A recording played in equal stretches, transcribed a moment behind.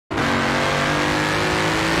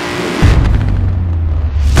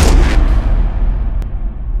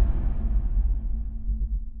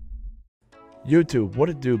YouTube, what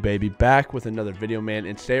it do, baby? Back with another video, man.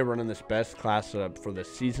 And today we're running this best class setup for the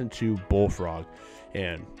Season 2 Bullfrog.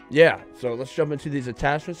 And yeah, so let's jump into these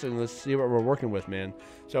attachments and let's see what we're working with, man.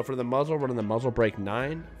 So for the muzzle, running the muzzle brake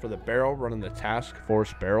 9. For the barrel, running the task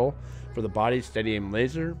force barrel. For the body, steady aim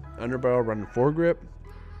laser. Underbarrel, running foregrip.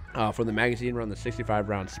 For the magazine, run the 65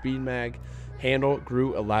 round speed mag. Handle,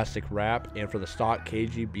 Groot elastic wrap. And for the stock,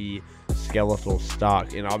 KGB skeletal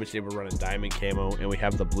stock. And obviously we're running diamond camo, and we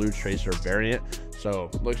have the blue tracer variant,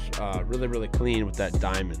 so looks really clean with that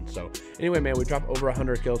diamond. So anyway, man, we dropped over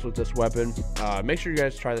 100 kills with this weapon. Make sure you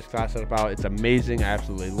guys try this class setup out. It's amazing. I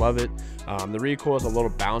absolutely love it. The recoil is a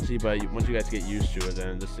little bouncy, but once you guys get used to it,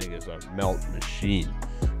 then this thing is a melt machine.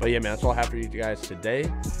 But yeah, man, that's all I have for you guys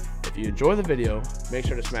today. If you enjoy the video, make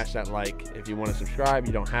sure to smash that like. If you want to subscribe,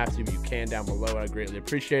 you don't have to, but you can down below. I greatly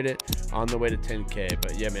appreciate it. On the way to 10K.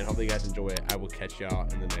 But yeah, man, hopefully you guys enjoy it. I will catch y'all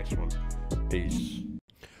in the next one. Peace.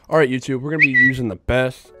 All right, YouTube, we're going to be using the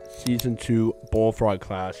best Season 2 Bullfrog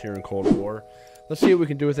class here in Cold War. Let's see what we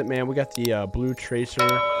can do with it, man. We got the blue tracer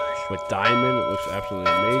with diamond. It looks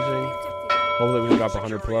absolutely amazing. Hopefully we can drop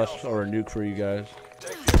 100 plus or a nuke for you guys.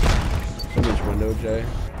 Somebody's window, Jay.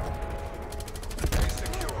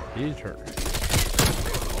 He's hurt.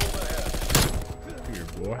 Here,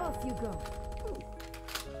 boy.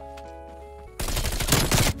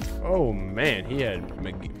 Oh man, he had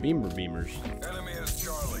beamers. Enemy is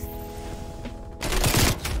Charlie.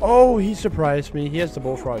 Oh, he surprised me. He has the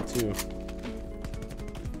bullfrog too.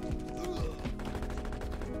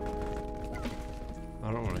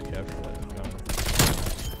 I don't want to capture that.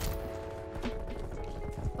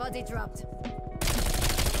 Body dropped.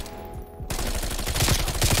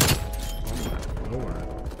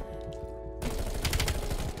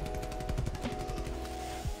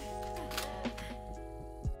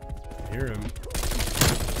 Hear him.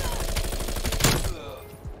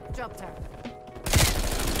 Dropped her.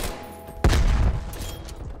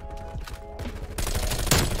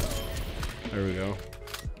 There we go.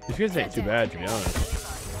 These guys ain't too bad, to be honest.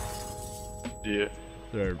 Yeah.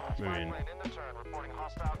 They're, I mean,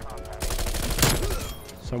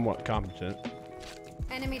 somewhat competent.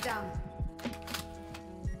 Enemy down.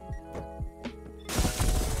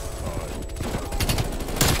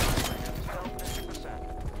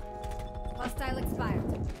 Hostile expired.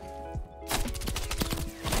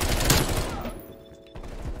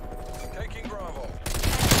 Taking Bravo.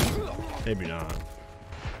 Maybe not.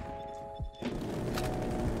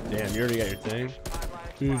 Damn, you already got your thing?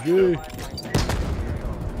 GG.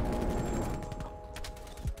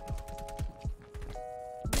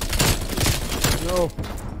 No.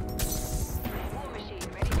 War machine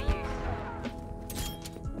ready for use.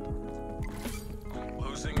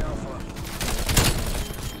 Losing Alpha.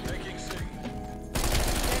 Taking C.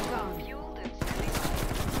 They're gone. Fueled and standing.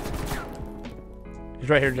 He's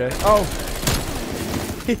right here, Jay. Oh.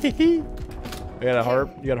 I got a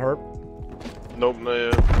harp. You got a harp? Nope, no,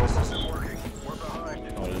 yeah. This isn't working. We're behind.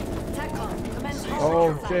 Attack on. Commence all Oh,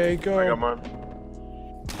 okay, I go. got mine.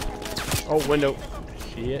 Oh, window.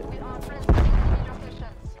 Shit.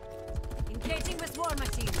 engaging with war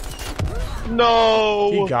machine.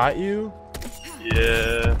 No! He got you?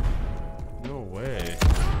 Yeah. No way.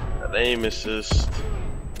 That aim assist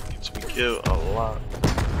gets me killed a lot.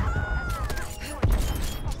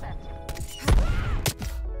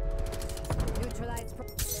 Neutralize.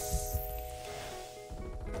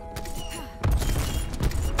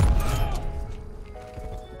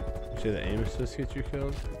 You say the aim assist gets you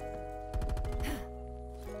killed?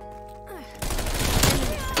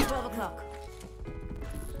 12 o'clock.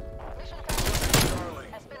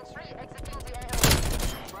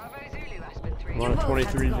 I'm on a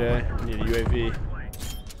 23, Jay. I need a UAV.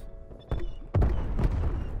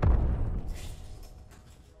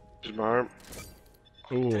 Just my arm.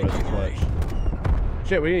 Ooh, that's a clutch.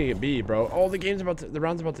 Shit, we need to get B, bro. Oh, the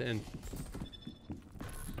round's about to end.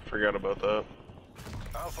 Forgot about that.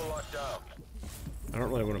 Alpha locked down. I don't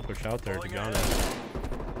really want to push out there, to be honest.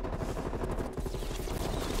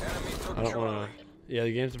 Enemy took I don't Charlie. want to. Yeah,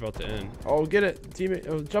 the game's about to end. Oh, get it, teammate.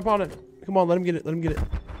 Oh, jump on it. Come on, let him get it. Let him get it.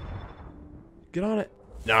 Get on it.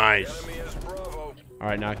 Nice. Enemy is Bravo. All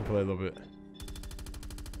right, now I can play a little bit.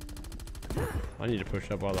 I need to push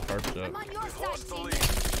up while the harp's up. I'm on your side, Lost the team. lead.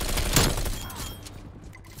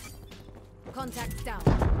 Contacts down.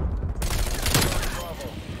 Bravo.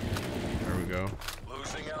 There we go.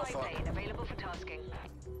 Losing Alpha. Available for tasking.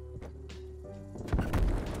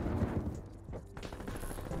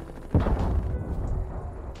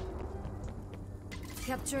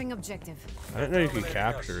 Capturing objective. I didn't know you could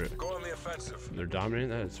capture it. Go on the offensive. They're dominating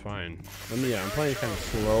that. It's fine. Yeah, I'm playing kind of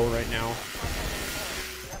slow right now.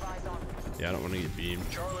 Yeah, I don't want to get beamed.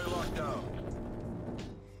 Charlie locked down.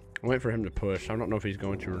 I'm waiting for him to push. I don't know if he's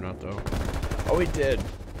going to or not, though. Oh, he did.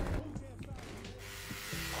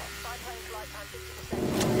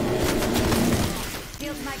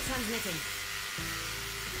 Field mic transmitting.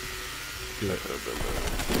 Do it.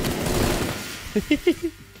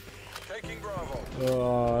 Taking Bravo.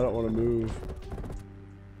 Oh, I don't want to move.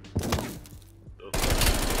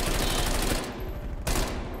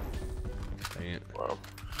 Dang it. Wow.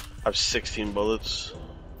 I have 16 bullets.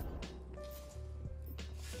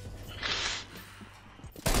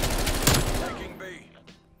 Taking B.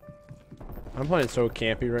 I'm playing so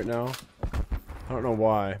campy right now. I don't know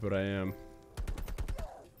why, but I am.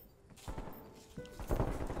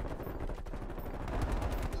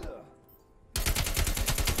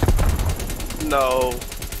 No.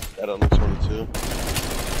 That on this one too.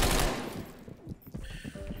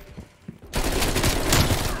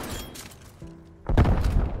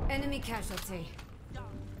 Enemy casualty.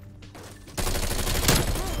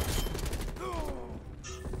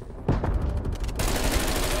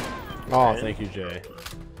 Oh, thank you, Jay.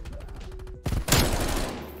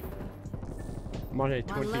 I'm on a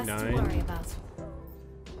One less to 29. worry about.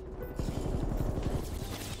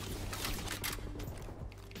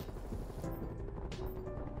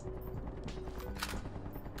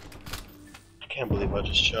 I can't believe I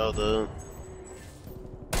just shelled it.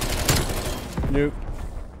 Nuke.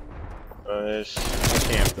 Nice. I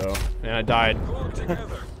camped though, and I died. Pull them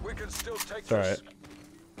together. We can still take It's alright.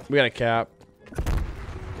 this. We got a cap.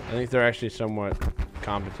 I think they're actually somewhat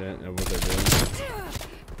competent at what they're doing.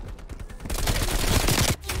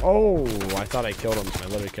 Oh, I thought I killed him. I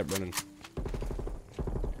literally kept running.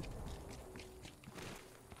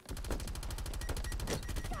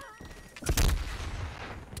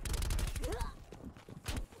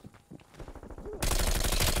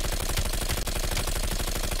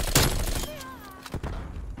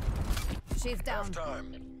 She's down.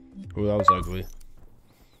 Time. Ooh, that was ugly.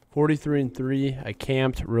 43-3. I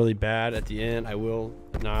camped really bad at the end. I will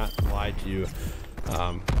not lie to you.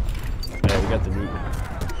 Yeah, we got the Nuke.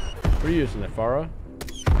 What are you using, that Farah?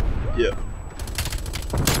 Yeah.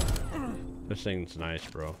 This thing's nice,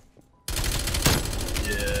 bro.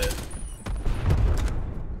 Yeah.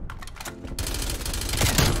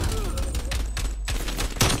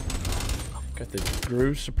 Got the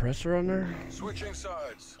groove suppressor on there. Switching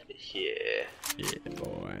sides. Yeah. Yeah,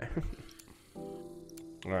 boy.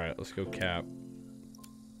 All right, let's go cap.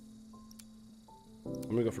 I'm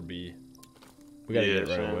gonna go for B. We gotta get it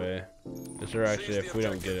right away. Is there actually? If we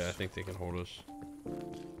don't get it, I think they can hold us.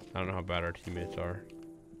 I don't know how bad our teammates are.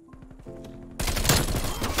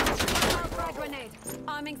 Frag grenade.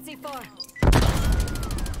 Arming C4.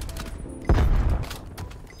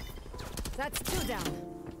 That's 2 down.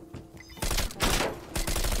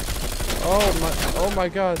 Oh my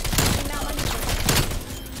God. Now maneuver.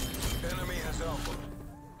 Enemy has Alpha.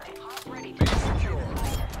 Be secure.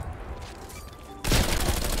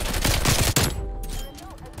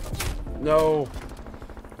 No.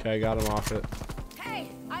 Okay, I got him off it. Hey,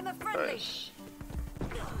 I'm a friendly. Nice.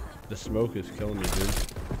 The smoke is killing me, dude.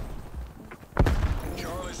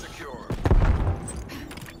 Charlie secure.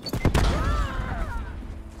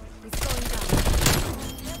 He's going down.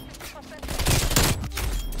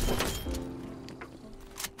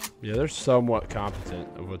 Yeah, they're somewhat competent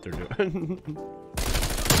of what they're doing.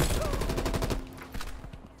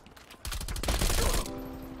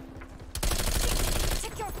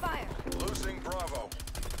 Check your fire. Losing Bravo.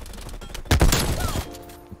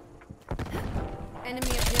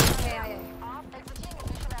 Enemy appears KIA.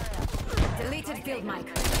 Deleted field mic.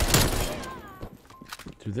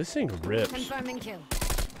 Dude, this thing rips. Confirming kill.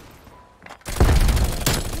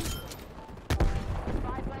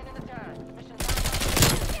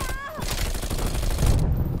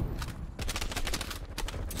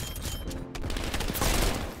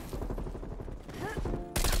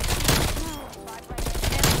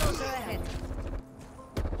 Soldier ahead.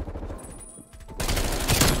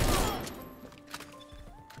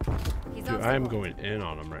 He's Dude, on I am support. going in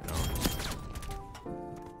on him right now.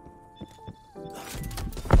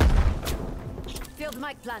 Field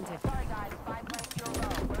mic planted.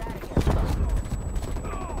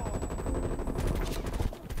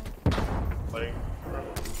 Fighting.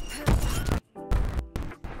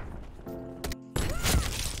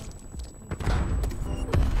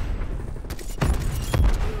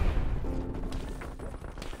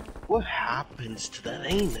 What happens to that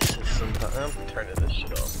aim assist sometimes? I'm turning this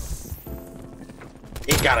shit off.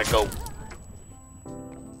 It gotta go.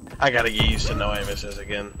 I gotta get used to no aim assist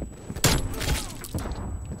again.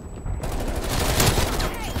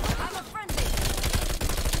 I'm a friendly.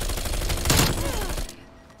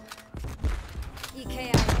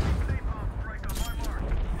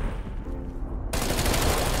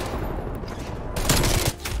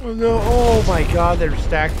 Oh no! Oh my God! They're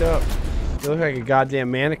stacked up. They look like a goddamn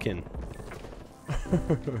mannequin.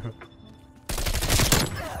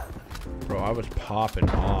 Bro, I was popping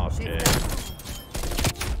off, dude.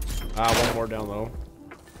 Ah, one more down low.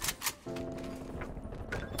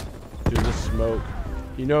 Dude, this smoke.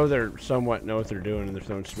 You know they're somewhat know what they're doing and they're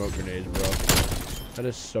throwing smoke grenades, bro. That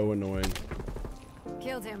is so annoying.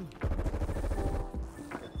 Killed him.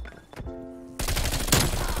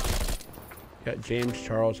 Got James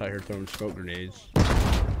Charles out here throwing smoke grenades.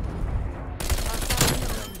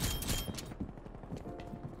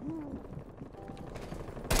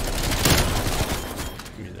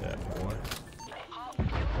 Give me that, boy.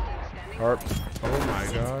 Harp. Oh my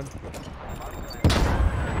God.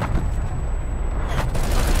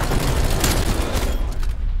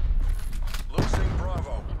 Losing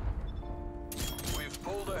Bravo. We've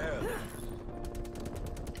pulled ahead.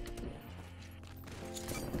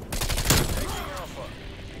 Taking Alpha.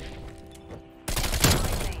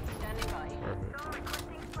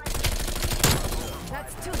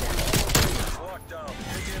 That's two down. Locked down.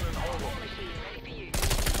 Dig in and hold them.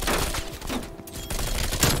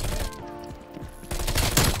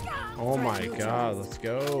 Oh my God, let's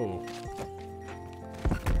go.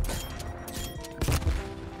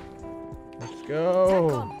 Let's go.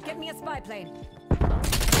 TACCOM, get me a spy plane.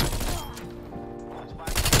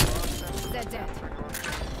 They're dead.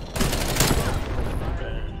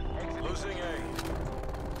 Losing A.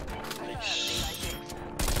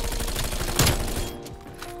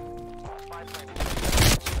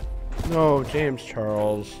 No, James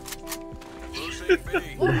Charles. Losing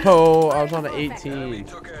B. No, I was on an Enemy 18.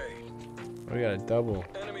 took A. We got a double.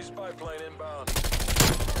 Enemy spy plane inbound.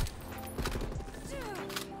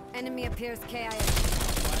 Enemy appears KIA.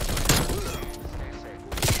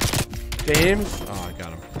 James? Oh, I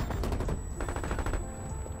got him.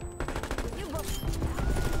 You will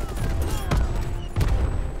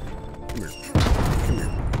Come here. Come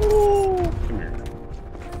here. Ooh, come here.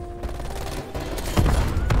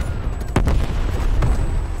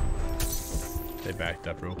 They backed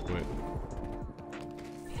up real quick.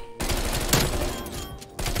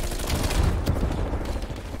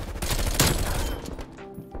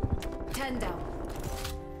 down.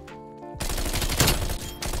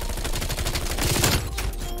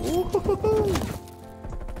 Woo-hoo-hoo-hoo.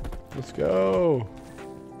 Let's go.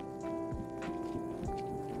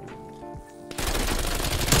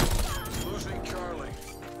 Losing Charlie.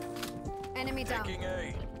 Enemy down. Taking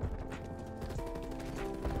A.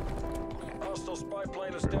 Hostile spy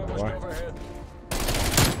plane established What? overhead.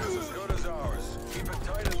 Is as good as ours. Keep it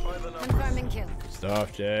tight and by the numbers. Confirming kill.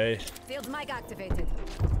 Stuff, Jay. Field mic activated.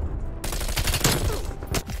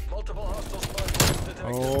 Multiple hostile spy planes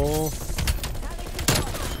detected. Oh.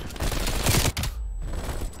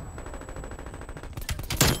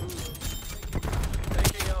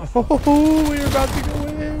 Taking off. Oh, we're about to go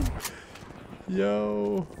in.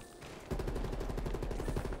 Yo.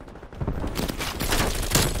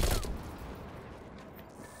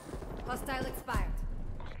 Hostile expired.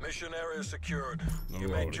 Mission area secured. Oh, You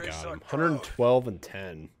I made would've got J-Suck him. proud. 112 and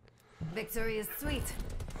 10. Victory is sweet.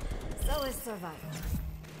 So is survival.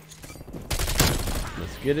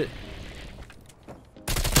 Let's get it.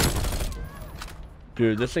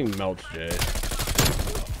 Dude, this thing melts, Jay.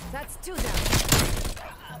 That's two down.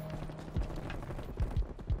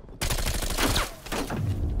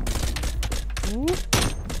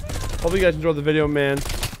 Hope you guys enjoyed the video, man.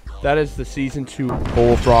 That is the Season 2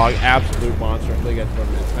 Bullfrog. Absolute monster. Hopefully you guys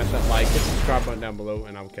enjoyed it. Smash that like, hit the subscribe button down below,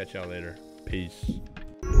 and I will catch y'all later. Peace.